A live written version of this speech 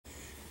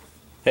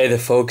Hey there,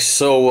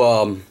 folks.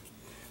 I'm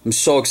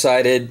so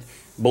excited.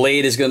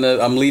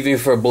 I'm leaving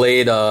for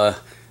Blade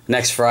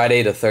next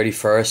Friday, the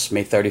 31st,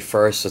 May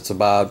 31st. It's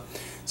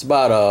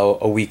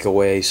about a week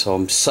away, so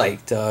I'm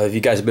psyched. If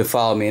you guys have been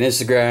following me on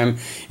Instagram,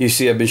 you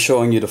see I've been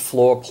showing you the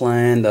floor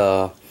plan,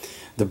 the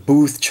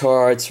booth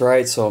charts,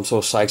 right? So I'm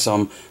so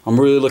psyched. I'm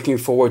really looking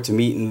forward to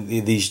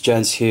meeting these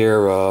gents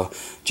here.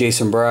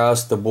 Jason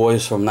Browse, the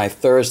boys from Knife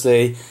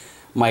Thursday.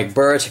 Mike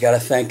Birch, I gotta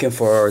thank him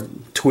for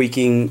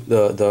tweaking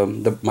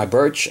my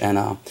Birch,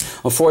 and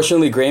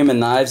unfortunately Graham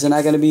and Knives are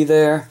not gonna be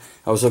there.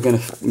 I was looking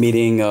at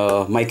meeting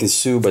Mike and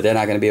Sue, but they're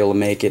not gonna be able to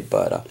make it.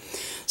 But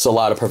it's a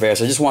lot of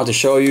purveyors. I just wanted to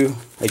show you.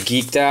 I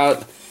geeked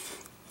out.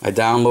 I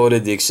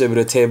downloaded the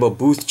exhibitor table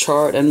booth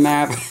chart and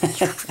map.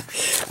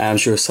 I'm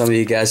sure some of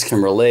you guys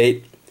can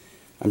relate.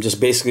 I'm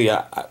just basically,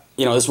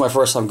 this is my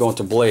first time going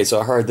to Blade, so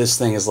I heard this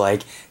thing is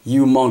like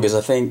humongous.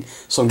 I think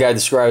some guy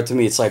described it to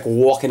me. It's like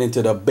walking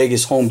into the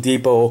biggest Home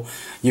Depot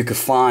you could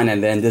find,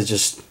 and then there's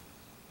just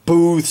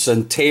booths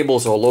and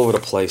tables all over the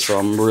place. So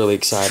I'm really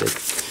excited.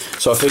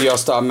 So I figure I'll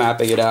start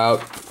mapping it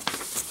out.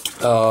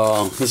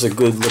 Here's a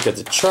good look at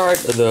the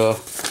chart of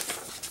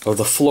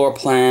the floor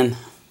plan.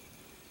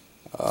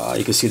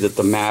 You can see that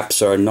the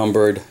maps are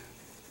numbered.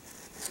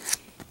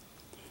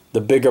 The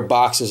bigger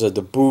boxes are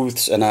the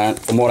booths, and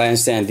from what I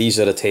understand, these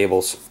are the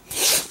tables.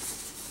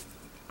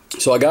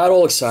 So I got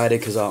all excited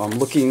because I'm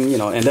looking,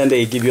 and then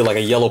they give you like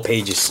a yellow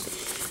pages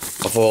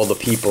of all the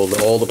people,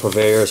 all the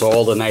purveyors,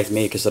 all the knife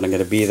makers that are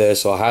going to be there.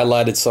 So I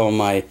highlighted some of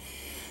my,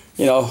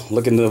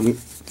 looking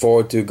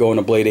forward to going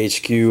to Blade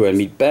HQ and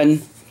meet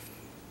Ben.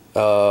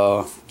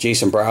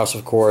 Jason Browse,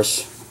 of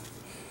course.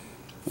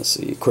 Let's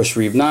see, Chris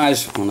Reeve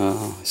Knives. I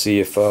want to see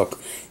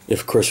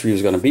if Chris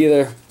Reeve's going to be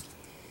there.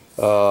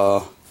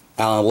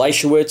 Alan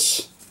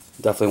Leishowitz,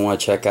 definitely want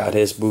to check out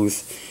his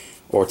booth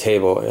or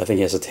table. I think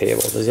he has a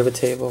table. Does he have a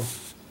table?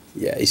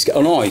 Yeah, he's got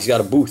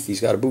a booth.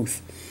 He's got a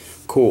booth.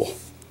 Cool.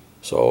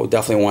 So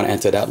definitely want to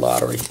enter that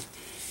lottery.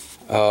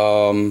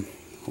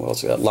 What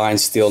else we got? Line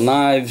Steel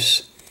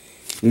Knives.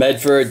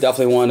 Medford,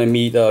 definitely want to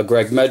meet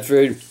Greg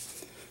Medford.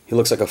 He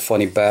looks like a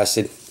funny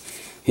bastard.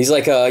 He's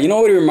like, you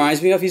know what he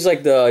reminds me of? He's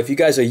like if you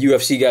guys are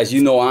UFC guys,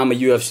 you know I'm a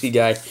UFC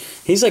guy.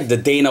 He's like the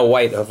Dana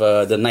White of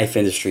the knife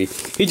industry.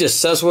 He just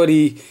says what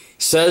he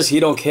says. He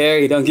don't care.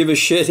 He don't give a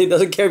shit. He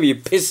doesn't care if he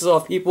pisses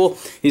off people.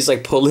 He's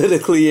like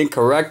politically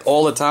incorrect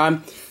all the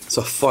time. It's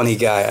a funny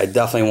guy. I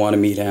definitely want to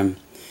meet him.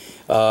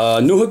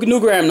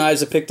 Newgram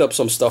Knives, I picked up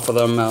some stuff for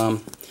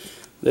them.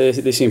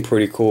 They seem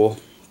pretty cool.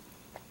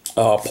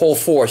 Pole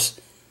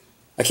Force.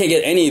 I can't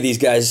get any of these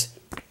guys.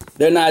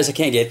 They're knives I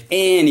can't get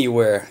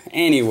anywhere,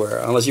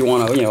 unless you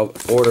want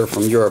to, order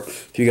from Europe.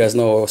 If you guys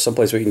know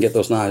someplace where you can get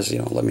those knives,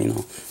 let me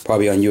know.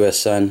 Probably on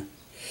USN.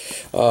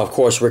 Of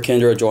course, Rick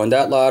Hinder joined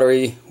that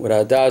lottery,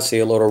 without a doubt. Say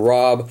hello to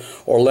Rob,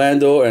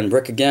 Orlando, and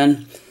Rick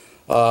again.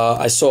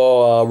 I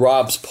saw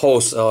Rob's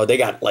post. They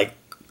got like,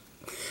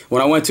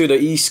 when I went to the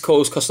East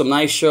Coast Custom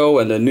Knife Show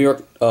and the New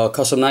York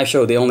Custom Knife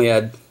Show, they only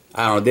had,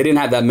 they didn't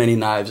have that many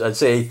knives. I'd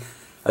say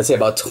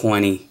about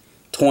 20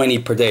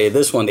 per day.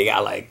 This one, they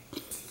got like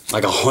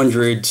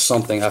 100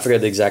 something. I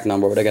forget the exact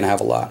number, but they're gonna have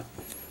a lot.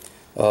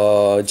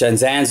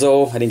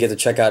 Genzanzo, I didn't get to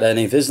check out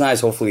any of his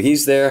knives. Hopefully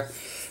he's there.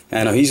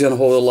 I know he's gonna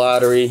hold a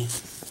lottery.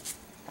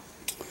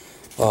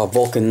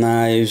 Vulcan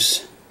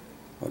Knives.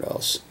 What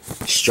else?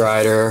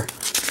 Strider.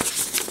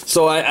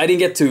 So I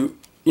didn't get to,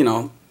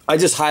 I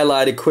just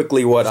highlighted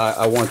quickly what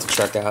I want to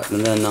check out,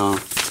 and then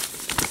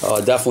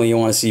definitely you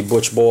want to see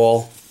Butch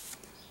Ball.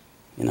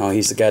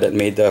 He's the guy that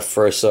made the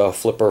first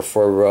flipper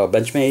for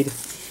Benchmade.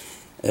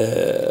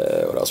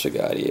 What else we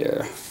got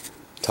here?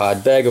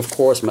 Todd Begg, of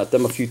course. Met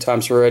them a few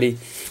times already.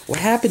 What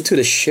happened to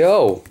the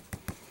show?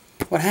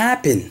 What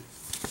happened?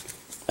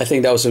 I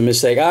think that was a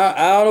mistake. I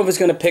don't know if it's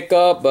going to pick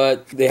up,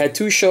 but they had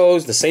 2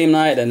 shows the same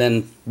night, and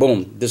then,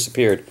 boom,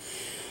 disappeared.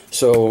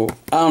 So,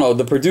 I don't know.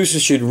 The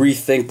producers should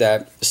rethink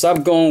that.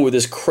 Stop going with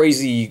this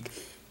crazy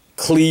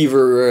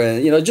cleaver,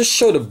 and, just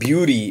show the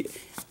beauty.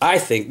 I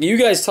think. You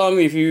guys tell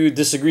me if you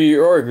disagree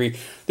or agree.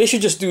 They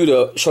should just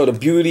show the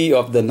beauty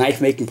of the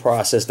knife making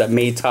process that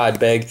made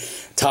Todd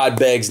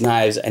Begg's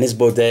knives and his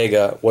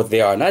bodega what they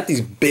are. Not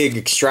these big,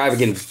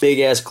 extravagant, big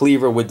ass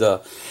cleaver with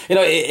the,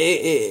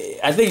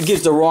 I think it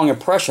gives the wrong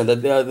impression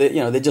that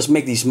they just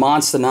make these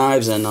monster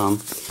knives, and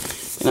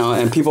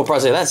and people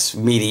probably say that's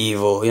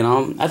medieval.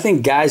 I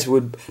think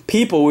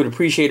people would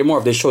appreciate it more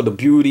if they showed the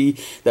beauty,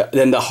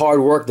 than the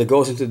hard work that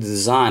goes into the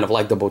design of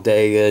like the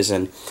bodegas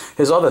and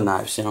his other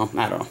knives. I don't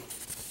know.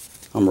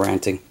 I'm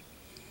ranting.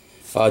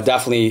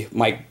 Definitely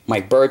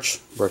Mike Birch,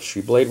 Birch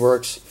Street Blade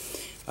Works.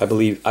 I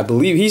believe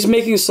he's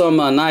making some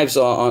knives.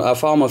 I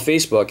follow him on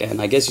Facebook,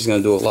 and I guess he's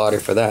gonna do a lottery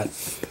for that.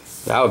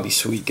 That would be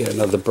sweet. Get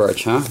another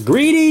Birch, huh?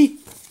 Greedy.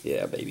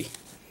 Yeah, baby.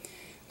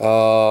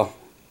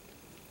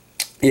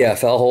 Yeah,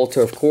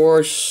 Fellholter, of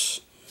course.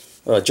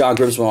 John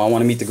Grimsmo. I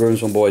want to meet the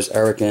Grimsmo boys,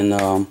 Eric and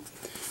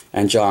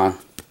John.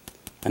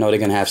 I know they're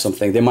gonna have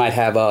something. They might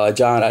have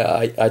John.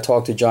 I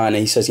talked to John, and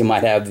he says he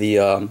might have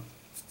the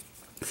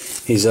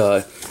his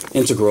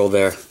integral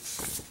there.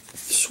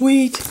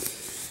 Sweet.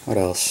 What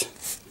else?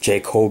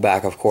 Jake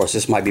Hoback, of course.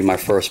 This might be my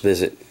first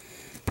visit.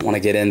 I want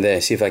to get in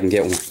there, see if I can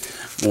get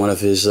one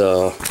of his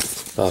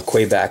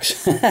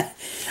Quaybacks.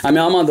 I mean,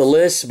 I'm on the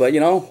list, but you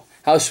know,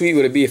 how sweet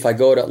would it be if I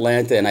go to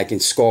Atlanta and I can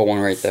score one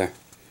right there?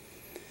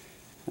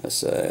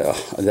 That's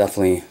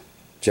definitely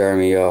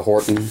Jeremy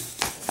Horton.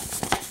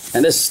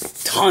 And there's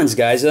tons,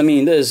 guys. I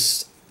mean,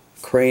 there's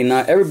Crane.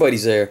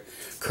 Everybody's there.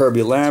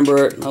 Kirby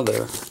Lambert,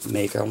 another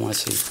maker I want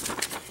to see.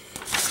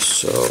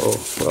 So,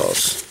 what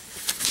else?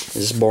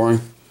 This is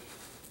boring.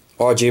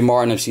 R.J.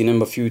 Martin, I've seen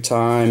him a few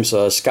times.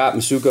 Scott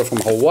Masuka from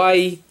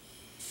Hawaii.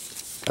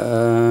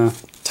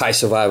 Thai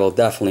Survival,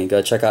 definitely.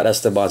 Gotta check out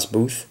Esteban's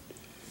booth.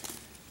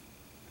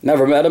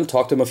 Never met him,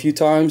 talked to him a few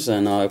times,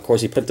 and of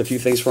course he picked a few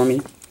things for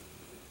me.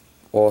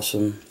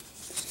 Awesome.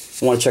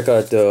 I want to check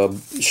out the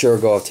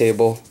Shuragov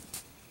table.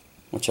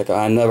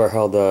 I never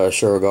held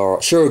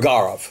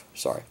Shurugarov.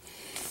 Sorry.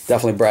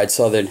 Definitely Brad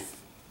Southern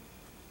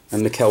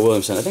and Mikael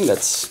Williamson. I think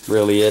that's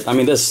really it. I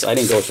mean, this, I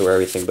didn't go through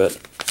everything, but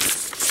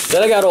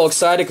then I got all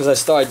excited because I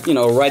started, you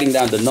know, writing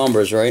down the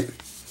numbers, right?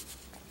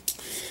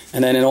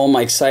 And then in all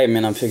my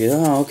excitement, I'm thinking,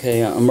 oh,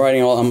 okay, I'm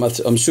writing all, I'm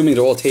assuming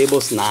they're all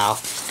tables. Nah,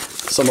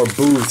 some are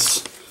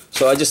booths.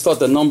 So I just thought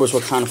the numbers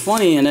were kind of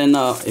funny. And then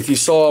if you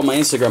saw on my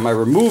Instagram, I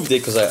removed it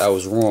because I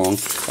was wrong.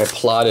 I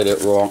plotted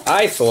it wrong.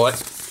 I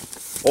thought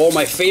all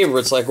my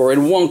favorites like were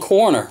in one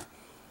corner.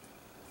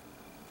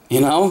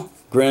 You know?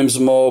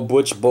 Grimsmo,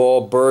 Butch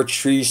Ball,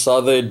 Birchtree,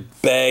 Southern,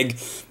 Begg,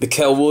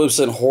 Mikael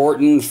Williamson,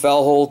 Horton,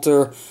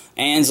 Fellholter,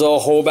 Anzo,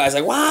 Hoback. It's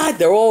like, what?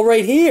 They're all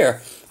right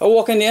here. I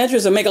walk in the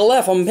entrance and make a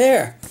left, I'm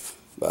there.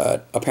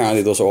 But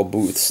apparently those are all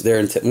booths. They're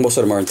in most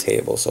of them are in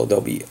tables, so they'll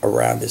be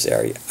around this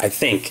area. I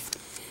think.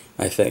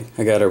 I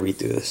gotta redo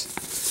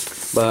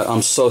this. But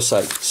I'm so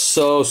psyched.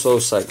 So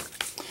psyched.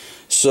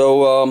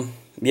 So,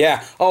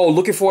 yeah. Oh,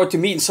 looking forward to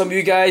meeting some of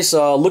you guys.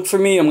 Look for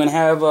me. I'm gonna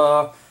have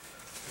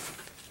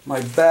my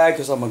bag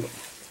because I'm a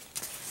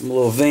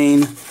little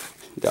vain.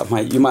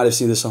 You might have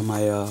seen this on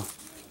my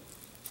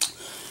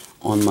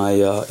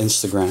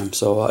Instagram.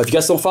 So if you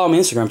guys don't follow me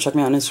on Instagram, check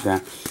me out on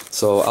Instagram.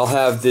 So I'll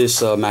have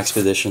this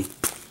Maxpedition.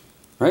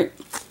 Right?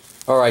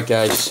 Alright,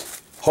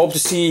 guys. Hope to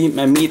see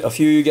and meet a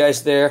few of you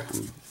guys there.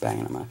 I'm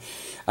banging on my...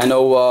 I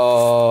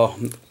know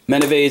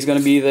Meneve is going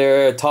to be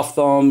there. Tough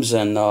Thumbs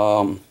and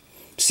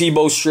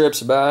Sibo Strip,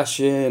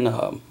 Sebastian,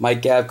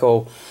 Mike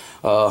Gavko,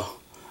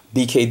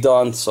 BK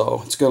Dunn.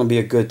 So it's going to be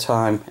a good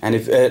time. And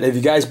if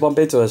you guys bump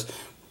into us,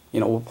 you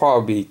know, we'll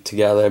probably be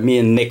together. Me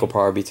and Nick will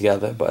probably be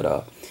together.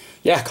 But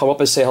yeah, come up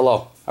and say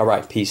hello.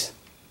 Alright, peace.